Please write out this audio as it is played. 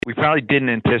We probably didn't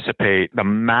anticipate the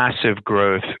massive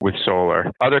growth with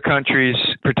solar. Other countries,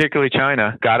 particularly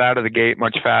China, got out of the gate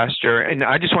much faster. And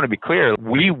I just want to be clear,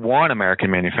 we want American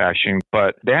manufacturing,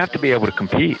 but they have to be able to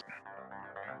compete.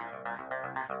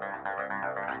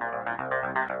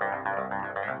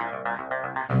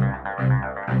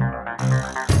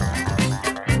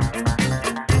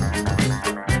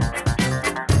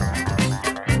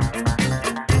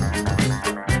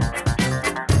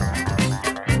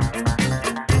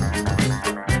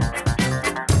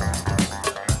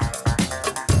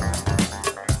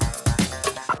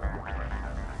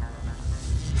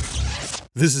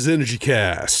 This is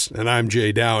EnergyCast, and I'm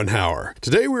Jay Dowenhauer.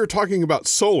 Today we are talking about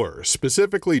solar,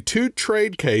 specifically two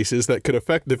trade cases that could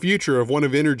affect the future of one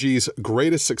of energy's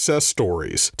greatest success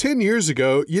stories. 10 years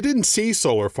ago, you didn't see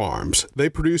solar farms. They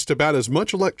produced about as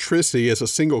much electricity as a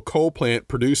single coal plant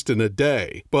produced in a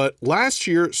day. But last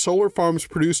year, solar farms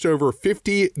produced over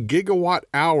 50 gigawatt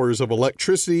hours of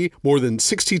electricity, more than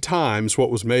 60 times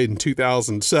what was made in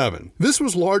 2007. This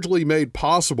was largely made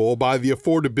possible by the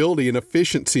affordability and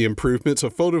efficiency improvements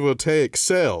of photovoltaic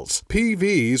cells.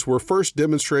 PVs were first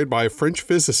demonstrated by a French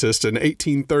physicist in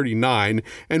 1839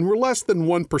 and were less than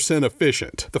 1%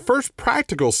 efficient. The first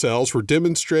practical cells were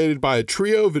demonstrated by a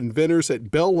trio of inventors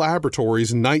at Bell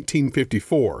Laboratories in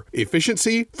 1954.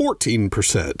 Efficiency,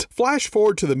 14%. Flash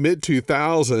forward to the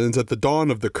mid-2000s at the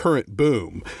dawn of the current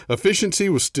boom. Efficiency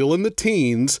was still in the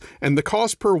teens, and the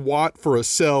cost per watt for a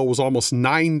cell was almost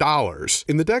 $9.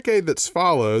 In the decade that's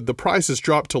followed, the price has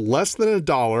dropped to less than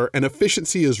 $1, and efficiency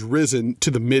has risen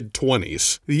to the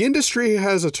mid-20s. The industry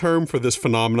has a term for this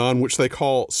phenomenon which they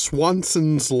call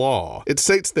Swanson's Law. It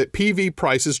states that PV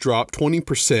prices drop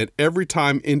 20% every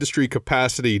time industry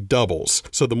capacity doubles.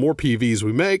 So the more PVs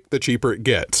we make, the cheaper it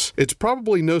gets. It's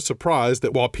probably no surprise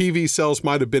that while PV cells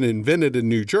might have been invented in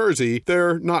New Jersey,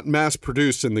 they're not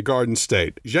mass-produced in the Garden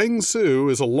State. Jiangsu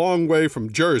is a long way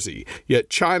from Jersey, yet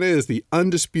China is the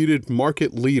undisputed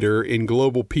market leader in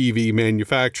global PV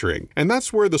manufacturing. And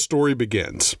that's where the story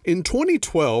begins. In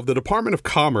 2012, the Department of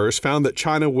Commerce found that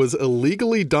China was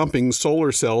illegally dumping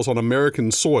solar cells on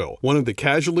American soil. One of the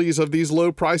casualties of these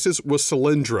low prices was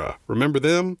Solyndra. Remember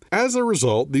them? As a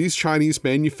result, these Chinese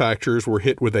manufacturers were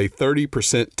hit with a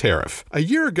 30% tariff. A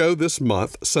year ago this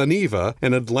month, Suniva,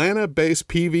 an Atlanta-based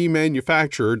PV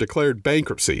manufacturer, declared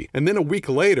bankruptcy, and then a week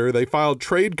later they filed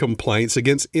trade complaints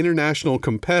against international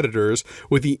competitors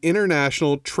with the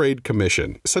International Trade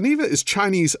Commission. Suniva is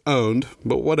Chinese-owned,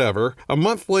 but whatever. A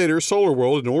month later,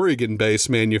 SolarWorld, an Oregon-based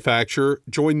manufacturer,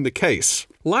 joined the case.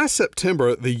 Last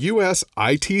September, the U.S.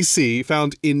 ITC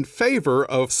found in favor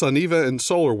of Suniva and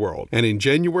SolarWorld, and in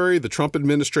January, the Trump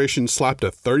administration slapped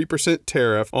a 30%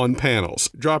 tariff on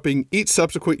panels, dropping each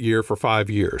subsequent year for 5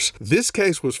 years. This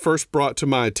case was first brought to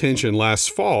my attention last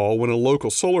fall when a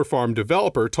local solar farm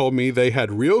developer told me they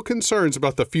had real concerns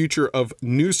about the future of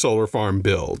new solar farm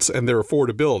builds and their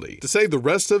affordability. To say the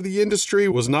rest of the industry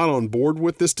was not on board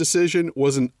with this decision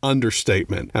was an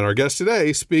understatement, and our guest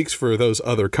today speaks for those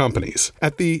other companies.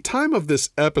 At the time of this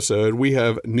episode, we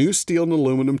have new steel and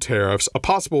aluminum tariffs, a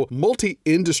possible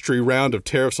multi-industry round of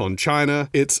tariffs on China.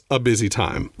 It's a busy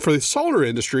time. For the solar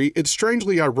industry, it's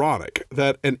strangely ironic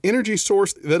that an energy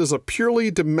source that is a purely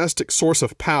domestic source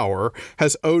of power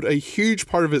has owed a huge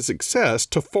part of its success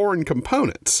to foreign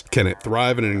components. Can it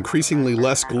thrive in an increasingly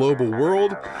less global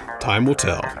world? Time will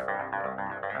tell.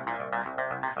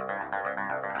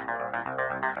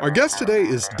 Our guest today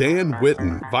is Dan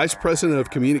Whitten, Vice President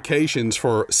of Communications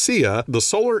for SEIA, the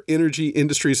Solar Energy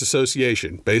Industries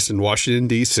Association, based in Washington,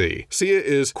 D.C. SEIA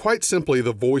is quite simply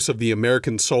the voice of the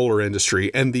American solar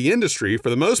industry, and the industry,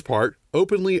 for the most part,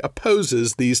 openly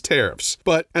opposes these tariffs.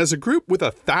 But as a group with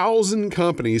 1,000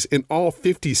 companies in all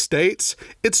 50 states,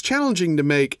 it's challenging to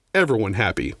make everyone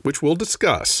happy, which we'll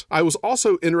discuss. I was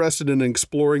also interested in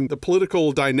exploring the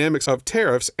political dynamics of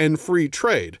tariffs and free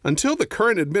trade. Until the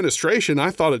current administration,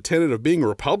 I thought a tenet of being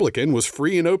Republican was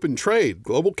free and open trade,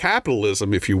 global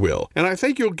capitalism, if you will. And I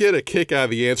think you'll get a kick out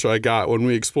of the answer I got when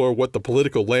we explore what the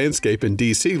political landscape in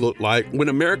D.C. looked like when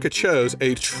America chose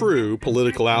a true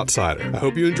political outsider. I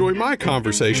hope you enjoy my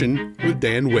conversation with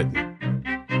Dan Whitten.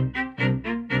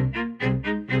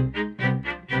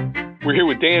 We're here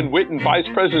with Dan Whitten, Vice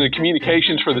President of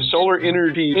Communications for the Solar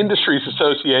Energy Industries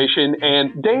Association.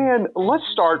 And Dan, let's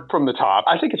start from the top.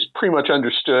 I think it's pretty much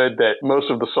understood that most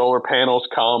of the solar panels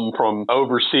come from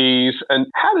overseas. And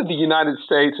how did the United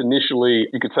States initially,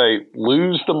 you could say,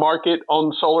 lose the market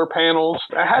on solar panels?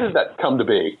 How did that come to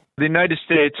be? The United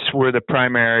States were the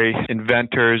primary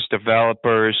inventors,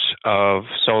 developers of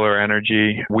solar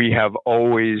energy. We have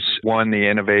always won the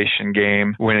innovation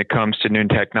game when it comes to new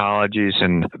technologies,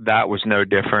 and that was no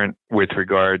different with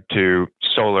regard to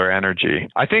solar energy.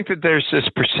 I think that there's this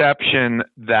perception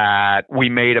that we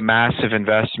made a massive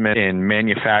investment in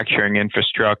manufacturing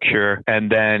infrastructure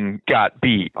and then got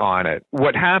beat on it.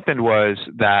 What happened was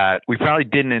that we probably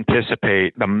didn't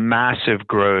anticipate the massive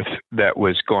growth that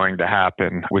was going to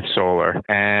happen with solar.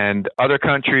 And other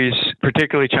countries,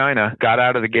 particularly China, got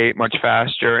out of the gate much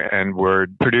faster and were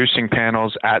producing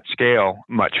panels at scale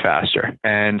much faster.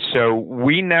 And so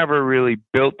we never really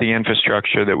built the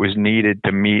infrastructure that was needed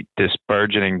to meet this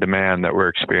burgeoning demand that we're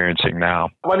experiencing now.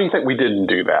 Why do you think we didn't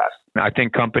do that? I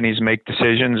think companies make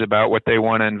decisions about what they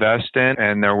want to invest in,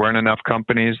 and there weren't enough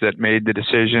companies that made the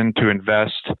decision to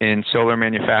invest in solar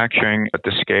manufacturing at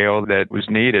the scale that was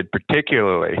needed,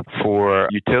 particularly for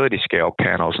utility scale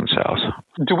panels and cells.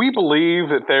 Do we believe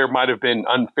that there might have been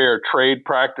unfair trade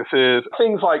practices?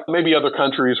 Things like maybe other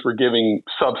countries were giving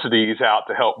subsidies out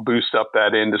to help boost up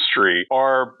that industry?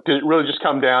 Or did it really just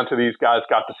come down to these guys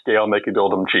got the scale and they could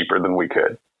build them cheaper than we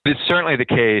could? It's certainly the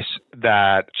case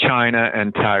that China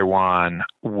and Taiwan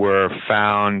were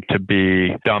found to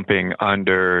be dumping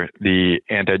under the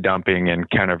anti-dumping and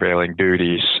countervailing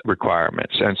duties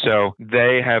requirements. And so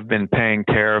they have been paying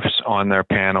tariffs on their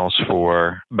panels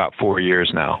for about 4 years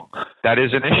now. That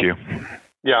is an issue.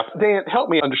 Yeah. Dan, help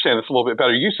me understand this a little bit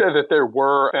better. You said that there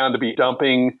were found to be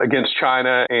dumping against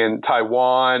China and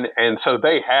Taiwan, and so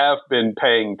they have been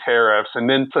paying tariffs. And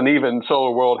then Suniva and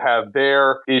SolarWorld have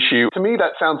their issue. To me,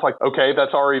 that sounds like, okay,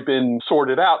 that's already been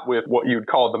sorted out with what you'd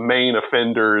call the main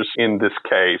offenders in this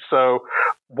case. So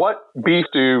what beef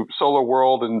do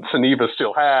SolarWorld and Suniva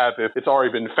still have if it's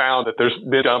already been found that there's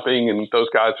been dumping and those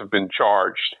guys have been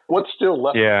charged? What's still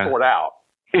left to sort out?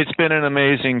 It's been an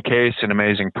amazing case, an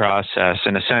amazing process.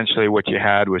 And essentially what you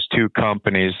had was two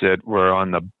companies that were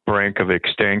on the brink of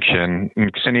extinction.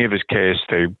 In Suniva's case,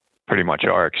 they pretty much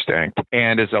are extinct.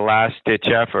 And as a last-ditch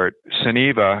effort,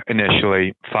 Suniva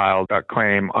initially filed a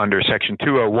claim under Section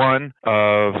 201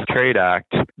 of the Trade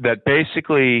Act that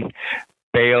basically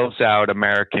bails out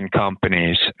American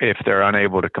companies if they're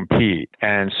unable to compete.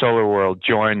 And SolarWorld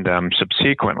joined them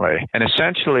subsequently. And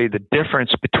essentially, the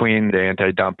difference between the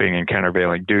anti-dumping and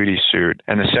countervailing duty suit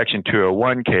and the Section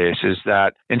 201 case is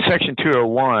that in Section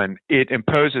 201, it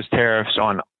imposes tariffs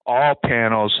on all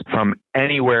panels from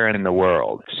anywhere in the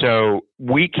world. So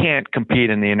we can't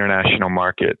compete in the international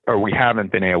market, or we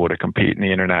haven't been able to compete in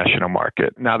the international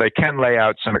market. Now, they can lay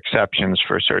out some exceptions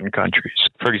for certain countries,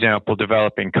 for example,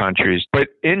 developing countries. But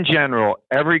in general,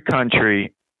 every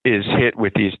country is hit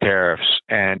with these tariffs.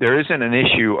 And there isn't an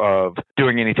issue of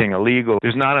doing anything illegal.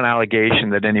 There's not an allegation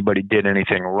that anybody did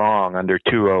anything wrong under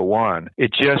 201.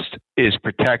 It just is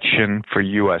protection for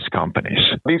U.S. companies.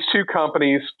 These two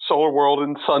companies, SolarWorld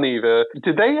and Suniva,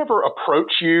 did they ever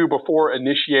approach you before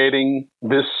initiating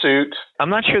this suit?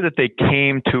 I'm not sure that they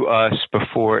came to us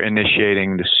before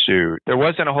initiating the suit. There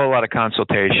wasn't a whole lot of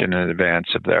consultation in advance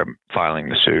of their filing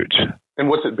the suit. And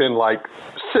what's it been like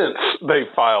since they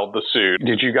filed the suit?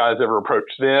 Did you guys ever approach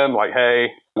them like, hey,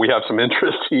 we have some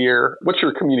interest here? What's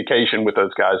your communication with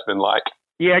those guys been like?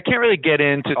 Yeah, I can't really get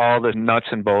into all the nuts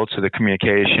and bolts of the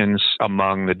communications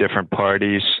among the different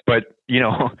parties, but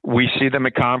we see them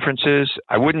at conferences.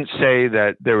 I wouldn't say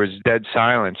that there was dead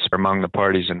silence among the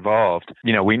parties involved.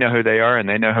 We know who they are and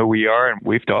they know who we are, and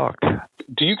we've talked.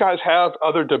 Do you guys have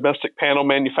other domestic panel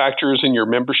manufacturers in your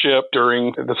membership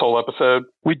during this whole episode?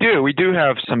 We do. We do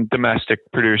have some domestic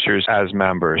producers as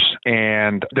members,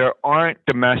 and there aren't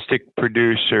domestic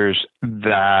producers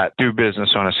that do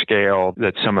business on a scale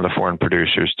that some of the foreign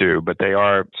producers do, but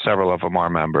several of them are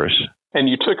members. And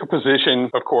you took a position,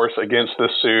 of course, against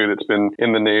this suit. It's been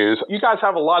in the news. You guys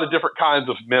have a lot of different kinds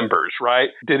of members, right?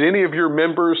 Did any of your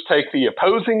members take the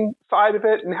opposing side of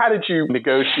it? And how did you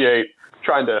negotiate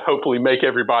trying to hopefully make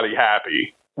everybody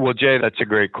happy? Well, Jay, that's a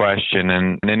great question.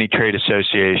 And in any trade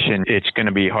association, it's going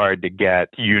to be hard to get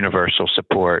universal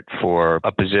support for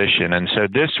a position. And so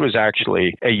this was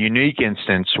actually a unique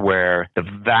instance where the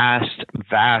vast,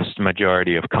 vast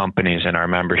majority of companies in our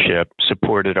membership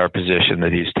supported our position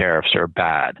that these tariffs are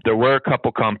bad. There were a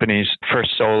couple companies,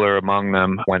 First Solar among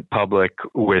them, went public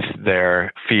with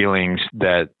their feelings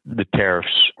that the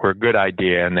tariffs were a good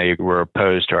idea and they were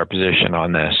opposed to our position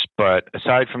on this. But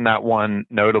aside from that one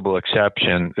notable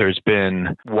exception, there's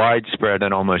been widespread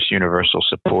and almost universal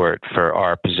support for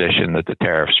our position that the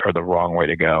tariffs are the wrong way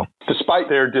to go. Despite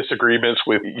their disagreements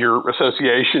with your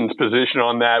association's position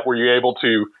on that, were you able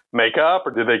to make up,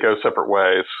 or did they go separate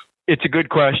ways? It's a good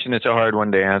question. It's a hard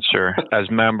one to answer. As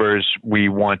members, we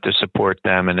want to support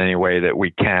them in any way that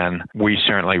we can. We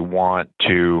certainly want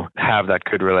to have that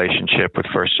good relationship with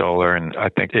First Solar, and I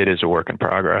think it is a work in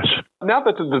progress. Now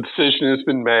that the decision has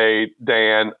been made,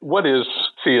 Dan, what is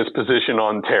SEIA's position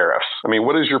on tariffs? I mean,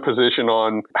 what is your position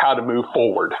on how to move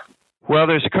forward? Well,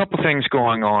 there's a couple things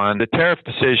going on. The tariff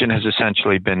decision has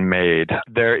essentially been made.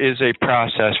 There is a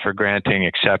process for granting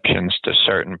exceptions to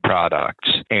certain products.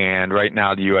 And right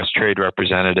now, the U.S. Trade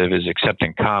Representative is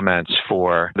accepting comments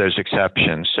for those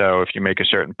exceptions. So if you make a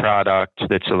certain product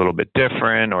that's a little bit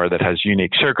different or that has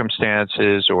unique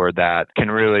circumstances or that can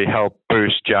really help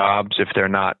boost jobs if they're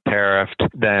not tariffed,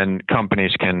 then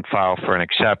companies can file for an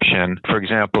exception. For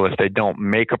example, if they don't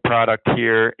make a product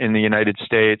here in the United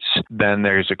States, then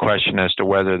there's a question as to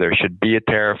whether there should be a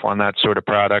tariff on that sort of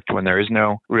product when there is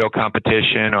no real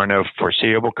competition or no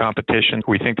foreseeable competition.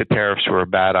 We think the tariffs were a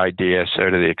bad idea, so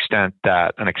to the extent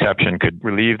that an exception could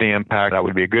relieve the impact, that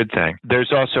would be a good thing.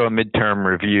 There's also a midterm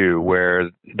review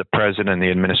where the president and the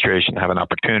administration have an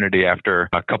opportunity after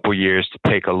a couple years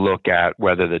to take a look at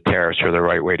whether the tariffs are the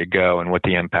right way to go and what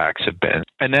the impacts have been.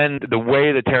 And then the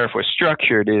way the tariff was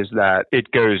structured is that it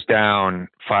goes down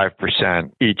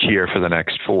 5% each year for the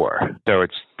next 4. So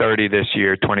it's 30 this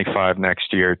year, 25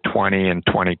 next year, 20 in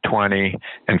 2020,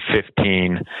 and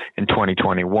 15 in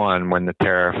 2021 when the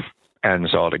tariff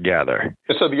ends altogether.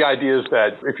 So the idea is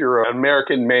that if you're an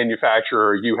American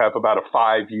manufacturer, you have about a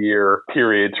 5-year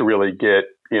period to really get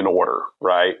in order,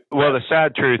 right? Well, the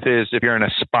sad truth is if you're an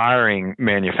aspiring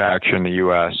manufacturer in the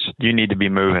U.S., you need to be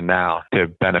moving now to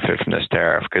benefit from this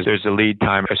tariff because there's a lead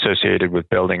time associated with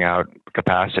building out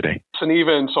capacity.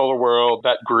 Suniva and SolarWorld,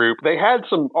 that group, they had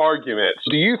some arguments.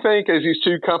 Do you think, as these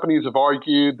two companies have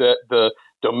argued, that the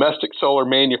domestic solar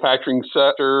manufacturing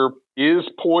sector is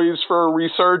poised for a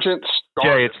resurgence?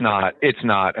 Jay, it's not. It's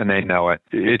not, and they know it.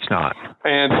 It's not.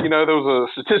 And, there was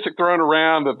a statistic thrown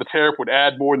around that the tariff would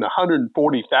add more than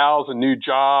 140,000 new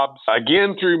jobs,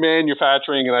 again, through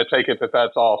manufacturing, and I take it that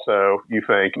that's also, you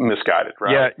think, misguided,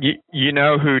 right? Yeah, you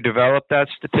know who developed that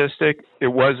statistic? It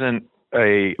wasn't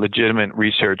a legitimate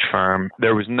research firm.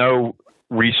 There was no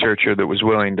researcher that was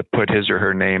willing to put his or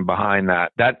her name behind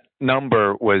that. That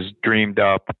number was dreamed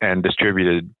up and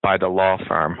distributed by the law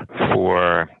firm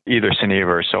for either Suniva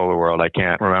or SolarWorld. I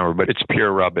can't remember, but it's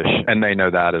pure rubbish, and they know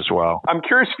that as well. I'm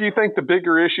curious if you think the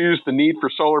bigger issue is the need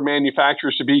for solar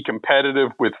manufacturers to be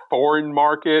competitive with foreign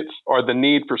markets or the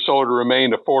need for solar to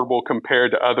remain affordable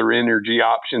compared to other energy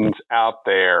options out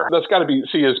there. That's got to be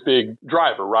SEIA's big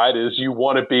driver, right? Is you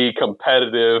want to be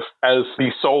competitive as the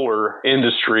solar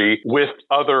industry with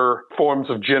other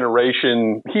forms of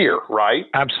generation here, right?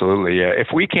 Absolutely. Yeah. If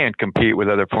we can't compete with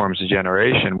other forms of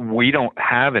generation, we don't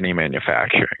have any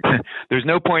manufacturing. There's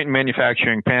no point in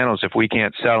manufacturing panels if we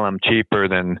can't sell them cheaper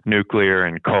than nuclear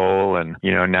and coal and,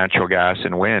 natural gas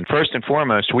and wind. First and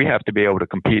foremost, we have to be able to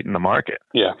compete in the market.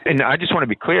 Yeah. And I just want to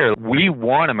be clear, we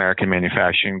want American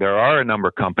manufacturing. There are a number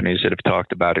of companies that have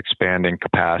talked about expanding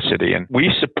capacity, and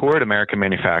we support American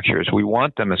manufacturers. We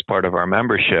want them as part of our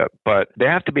membership, but they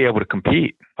have to be able to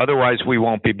compete. Otherwise, we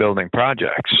won't be building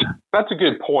projects. That's a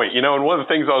good point. And one of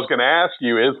the things I was going to ask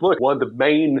you is, look, one of the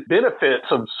main benefits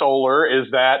of solar is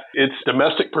that it's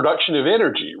domestic production of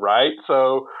energy, right?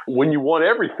 So when you want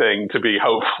everything to be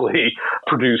hopefully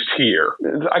produced here,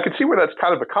 I could see where that's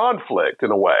kind of a conflict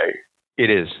in a way. It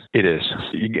is.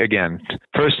 Again,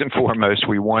 first and foremost,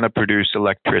 we want to produce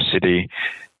electricity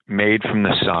made from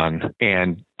the sun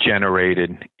and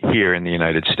generated here in the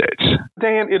United States.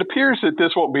 Dan, it appears that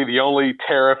this won't be the only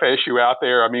tariff issue out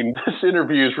there. I mean, this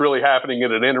interview is really happening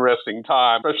at an interesting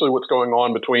time, especially what's going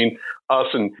on between us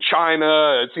and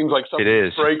China. It seems like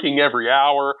something's breaking every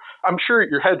hour. I'm sure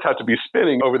your heads have to be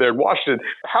spinning over there in Washington.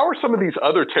 How are some of these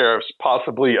other tariffs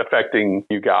possibly affecting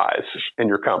you guys and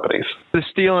your companies? The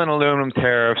steel and aluminum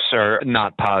tariffs are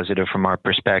not positive from our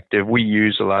perspective. We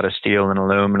use a lot of steel and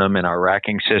aluminum in our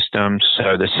racking systems.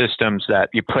 So the systems that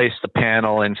you place the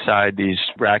panel inside these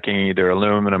racking either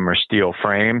aluminum or steel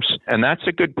frames, and that's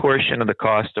a good portion of the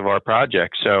cost of our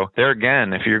project. So there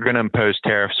again, if you're going to impose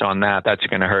tariffs on that, that's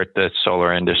going to hurt the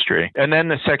solar industry. And then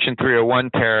the Section 301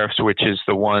 tariffs, which is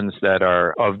the ones that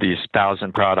are of these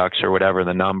 1,000 products or whatever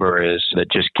the number is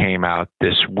that just came out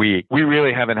this week. We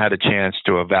really haven't had a chance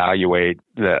to evaluate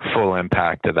the full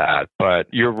impact of that. But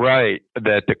you're right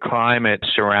that the climate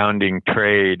surrounding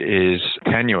trade is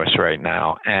tenuous right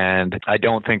now. And I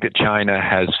don't think that China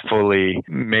has fully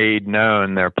made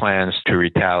known their plans to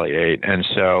retaliate. And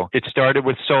so it started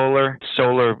with solar.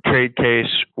 Solar trade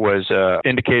case was an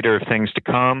indicator of things to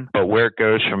come, but where it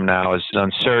goes from now is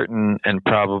uncertain and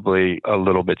probably a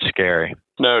little bit scary.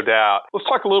 No doubt. Let's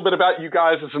talk a little bit about you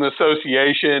guys as an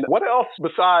association. What else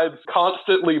besides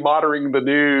constantly monitoring the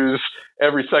news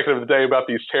every second of the day about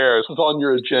these tariffs is on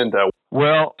your agenda?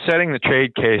 Well, setting the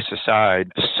trade case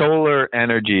aside, solar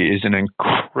energy is an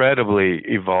incredibly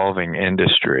evolving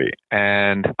industry.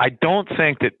 And I don't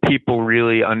think that people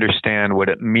really understand what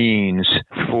it means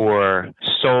for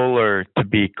solar to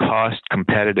be cost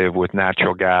competitive with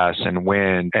natural gas and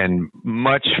wind and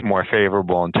much more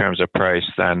favorable in terms of price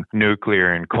than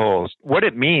nuclear and coal. What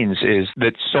it means is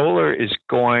that solar is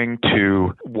going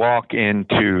to walk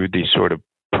into the sort of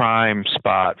prime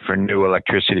spot for new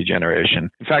electricity generation.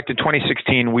 In fact, in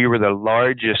 2016, we were the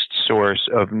largest source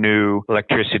of new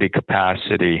electricity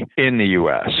capacity in the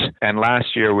U.S. And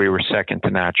last year, we were second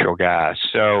to natural gas.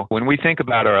 So when we think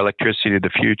about our electricity of the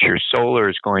future, solar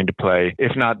is going to play,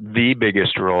 if not the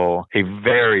biggest role, a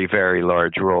very, very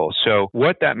large role. So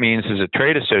what that means as a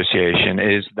trade association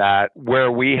is that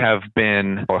where we have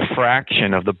been a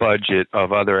fraction of the budget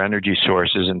of other energy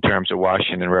sources in terms of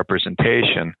Washington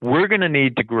representation, we're going to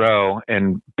need to grow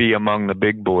and be among the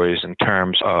big boys in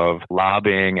terms of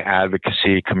lobbying,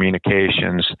 advocacy,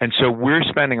 communications. And so we're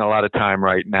spending a lot of time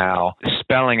right now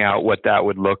spelling out what that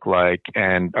would look like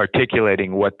and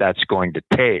articulating what that's going to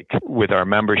take with our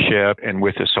membership and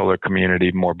with the solar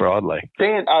community more broadly.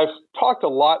 Dan, I've talked a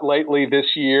lot lately this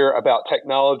year about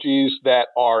technologies that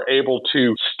are able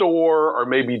to store or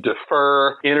maybe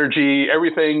defer energy,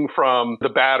 everything from the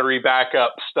battery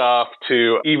backup stuff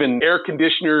to even air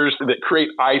conditioners that create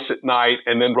ice at night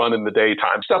and then run in the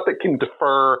daytime. Stuff that can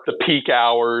defer the peak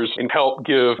hours and help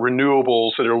give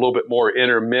renewables that are a little bit more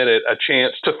intermittent a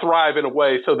chance to thrive in a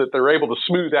way so that they're able to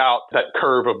smooth out that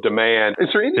curve of demand. Is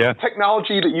there any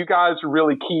technology that you guys are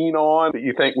really keen on that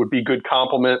you think would be good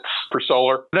complements for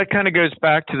solar? That kind of goes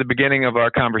back to the beginning of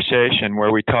our conversation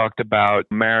where we talked about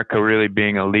America really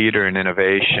being a leader in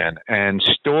innovation. And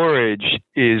storage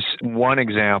is one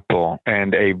example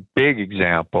and a big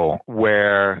example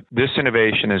where this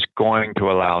innovation is going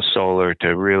to allow solar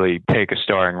to really take a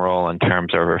starring role in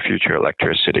terms of our future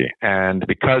electricity. And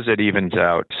because it evens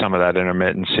out some of that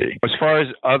intermittency. As far as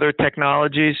other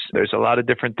technologies, there's a lot of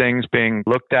different things being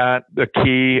looked at. The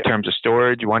key in terms of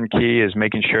storage, one key is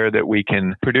making sure that we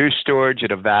can produce storage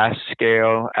at a vast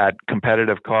scale at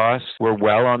competitive costs. We're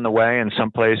well on the way. In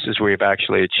some places, we've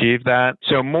actually achieved that.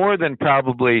 So more than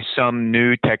probably some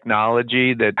new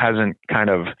technology that hasn't kind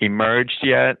of emerged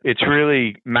yet, it's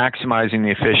really maximizing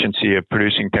the efficiency of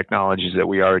producing technologies that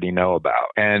we already know about.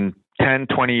 And 10,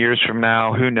 20 years from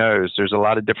now, who knows? There's a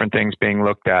lot of different things being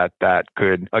looked at that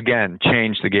could, again,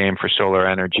 change the game for solar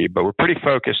energy. But we're pretty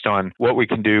focused on what we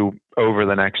can do over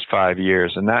the next 5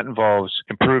 years. And that involves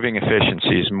improving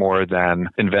efficiencies more than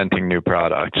inventing new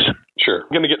products. Sure. I'm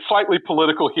going to get slightly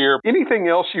political here. Anything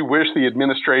else you wish the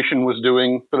administration was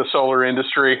doing for the solar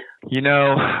industry? You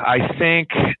know, I think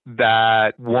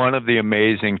that one of the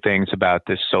amazing things about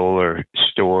this solar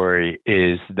story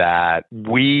is that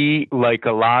we, like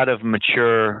a lot of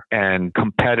mature and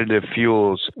competitive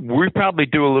fuels, we probably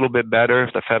do a little bit better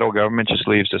if the federal government just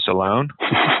leaves us alone.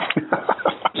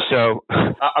 So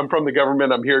I'm from the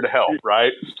government. I'm here to help,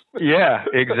 right? Yeah,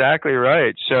 exactly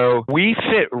right. So we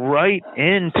fit right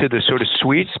into the sort of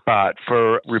sweet spot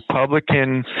for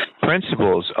Republican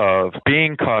principles of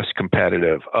being cost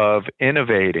competitive, of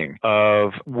innovating,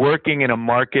 of working in a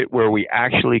market where we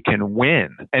actually can win.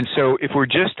 And so if we're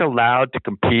just allowed to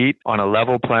compete on a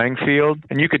level playing field,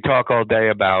 and you could talk all day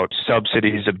about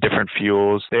subsidies of different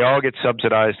fuels, they all get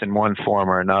subsidized in one form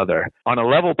or another. On a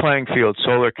level playing field,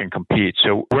 solar can compete.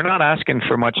 So we're not asking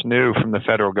for much new from the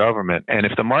federal government. And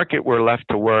if the market were left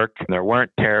to work and there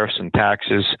weren't tariffs and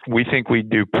taxes, we think we'd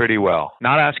do pretty well.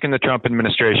 Not asking the Trump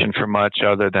administration for much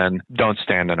other than don't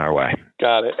stand in our way.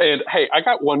 Got it. And hey, I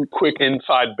got one quick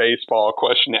inside baseball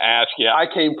question to ask you. I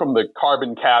came from the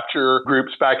carbon capture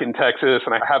groups back in Texas,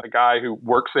 and I have a guy who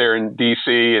works there in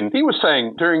D.C., and he was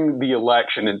saying during the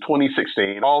election in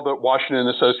 2016, all the Washington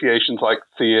associations like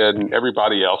SEIA and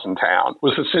everybody else in town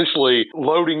was essentially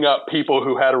loading up people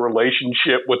who had a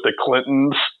relationship with the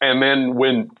Clintons. And then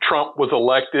when Trump was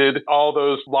elected, all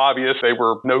those lobbyists, they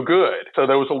were no good. So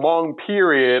there was a long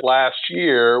period last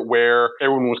year where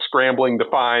everyone was scrambling to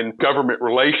find government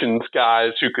relations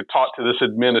guys who could talk to this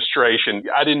administration.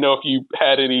 I didn't know if you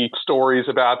had any stories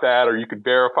about that or you could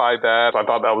verify that. I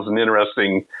thought that was an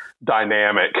interesting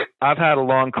dynamic. I've had a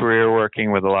long career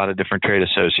working with a lot of different trade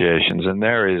associations, and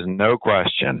there is no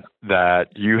question that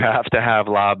you have to have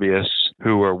lobbyists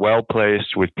who are well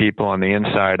placed with people on the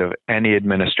inside of any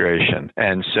administration.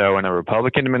 And so in a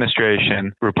Republican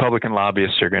administration, Republican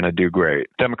lobbyists are going to do great.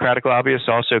 Democratic lobbyists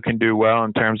also can do well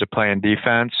in terms of playing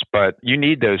defense, but you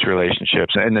need those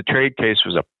relationships. And the trade case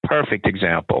was a perfect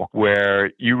example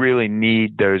where you really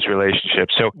need those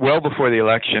relationships. So well before the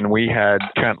election, we had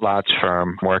Trent Lott's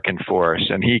firm working for us,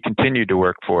 and he continued to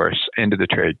work for us into the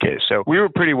trade case. So we were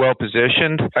pretty well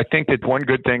positioned. I think that one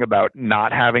good thing about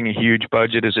not having a huge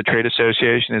budget as a trade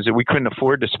association is that we couldn't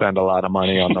afford to spend a lot of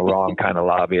money on the wrong kind of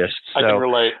lobbyists. I can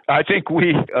relate. I think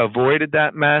we avoided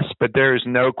that mess, but there is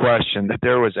no question that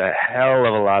there was a hell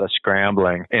of a lot of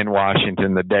scrambling in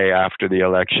Washington the day after the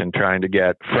election trying to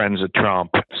get Friends of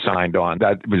Trump signed on.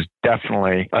 That was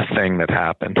definitely a thing that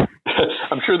happened.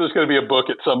 I'm sure there's going to be a book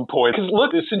at some point. Because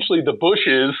look, essentially the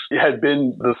Bushes had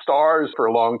been the stars for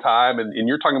a long time, and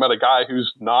you're talking about a guy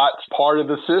who's not part of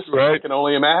the system. Right. I can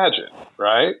only imagine,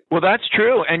 right? Well, that's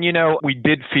true. And, we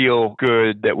did feel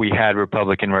good that we had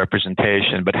Republican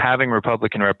representation, but having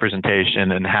Republican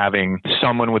representation and having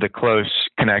someone with a close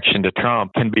connection to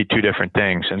Trump can be two different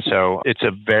things. And so it's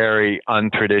a very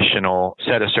untraditional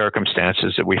set of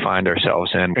circumstances that we find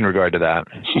ourselves in regard to that.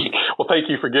 Well, thank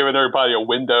you for giving everybody a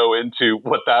window into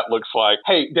what that looks like.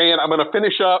 Hey, Dan, I'm going to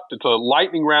finish up. It's a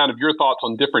lightning round of your thoughts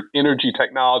on different energy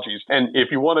technologies. And if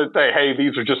you want to say, hey,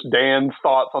 these are just Dan's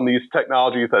thoughts on these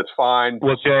technologies, that's fine.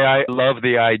 Well, Jay, I love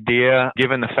the idea.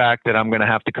 Given the fact that I'm going to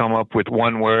have to come up with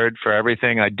one word for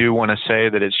everything, I do want to say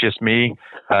that it's just me,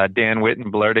 Dan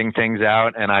Whitten, blurting things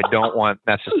out, and I don't want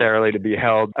necessarily to be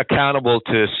held accountable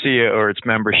to SEIA or its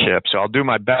membership. So I'll do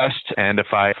my best, and if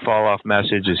I fall off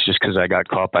message, it's just because I got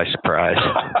caught by surprise.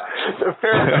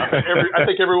 Fair enough. I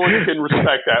think everyone can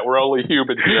respect that. We're only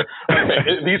human here.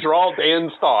 Okay, these are all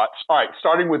Dan's thoughts. All right,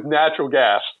 starting with natural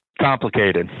gas.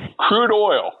 Complicated. Crude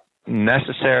oil.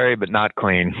 Necessary, but not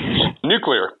clean.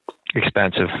 Nuclear.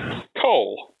 Expensive.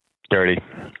 Coal. Dirty.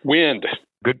 Wind.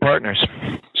 Good partners.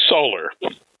 Solar.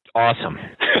 Awesome.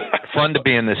 Fun to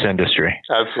be in this industry.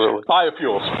 Absolutely.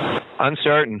 Biofuels.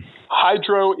 Uncertain.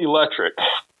 Hydroelectric.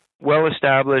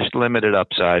 Well-established, limited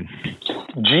upside.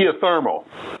 Geothermal.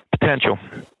 Potential.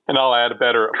 And I'll add a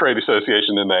better trade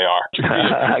association than they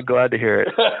are. Glad to hear it.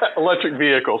 Electric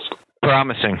vehicles.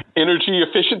 Promising. Energy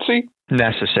efficiency.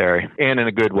 Necessary. And in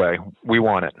a good way. We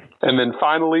want it. And then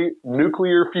finally,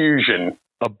 nuclear fusion.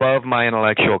 Above my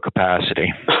intellectual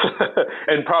capacity.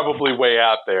 And probably way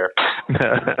out there.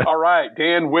 All right,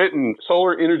 Dan Whitten,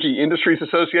 Solar Energy Industries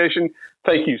Association,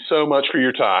 thank you so much for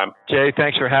your time. Jay,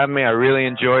 thanks for having me. I really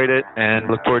enjoyed it and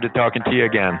look forward to talking to you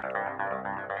again.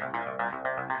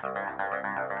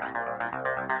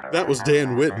 That was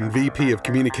Dan Whitten, VP of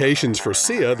Communications for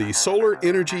SEIA, the Solar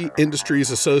Energy Industries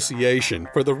Association.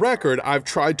 For the record, I've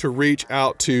tried to reach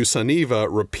out to Suniva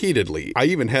repeatedly. I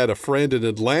even had a friend in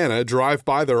Atlanta drive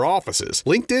by their offices.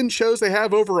 LinkedIn shows they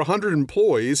have over 100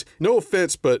 employees. No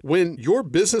offense, but when your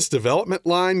business development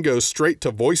line goes straight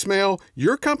to voicemail,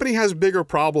 your company has bigger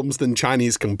problems than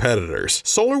Chinese competitors.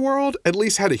 SolarWorld at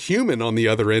least had a human on the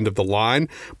other end of the line,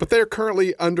 but they're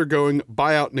currently undergoing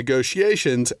buyout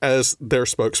negotiations, as their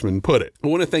spokesman put it. I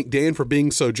want to thank Dan for being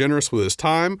so generous with his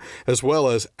time, as well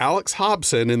as Alex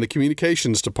Hobson in the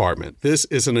communications department. This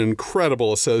is an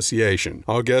incredible association.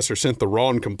 All guests are sent the raw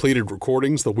and completed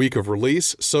recordings the week of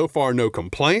release. So far, no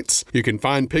complaints. You can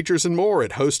find pictures and more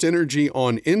at Host Energy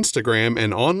on Instagram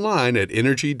and online at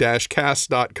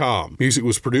energy-cast.com. Music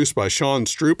was produced by Sean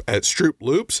Stroop at Stroop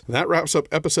Loops. That wraps up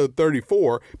episode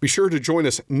 34. Be sure to join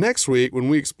us next week when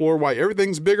we explore why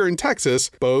everything's bigger in Texas,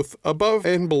 both above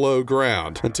and below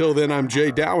ground. Until then, I'm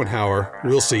Jay Dowenhauer.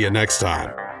 We'll see you next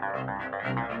time.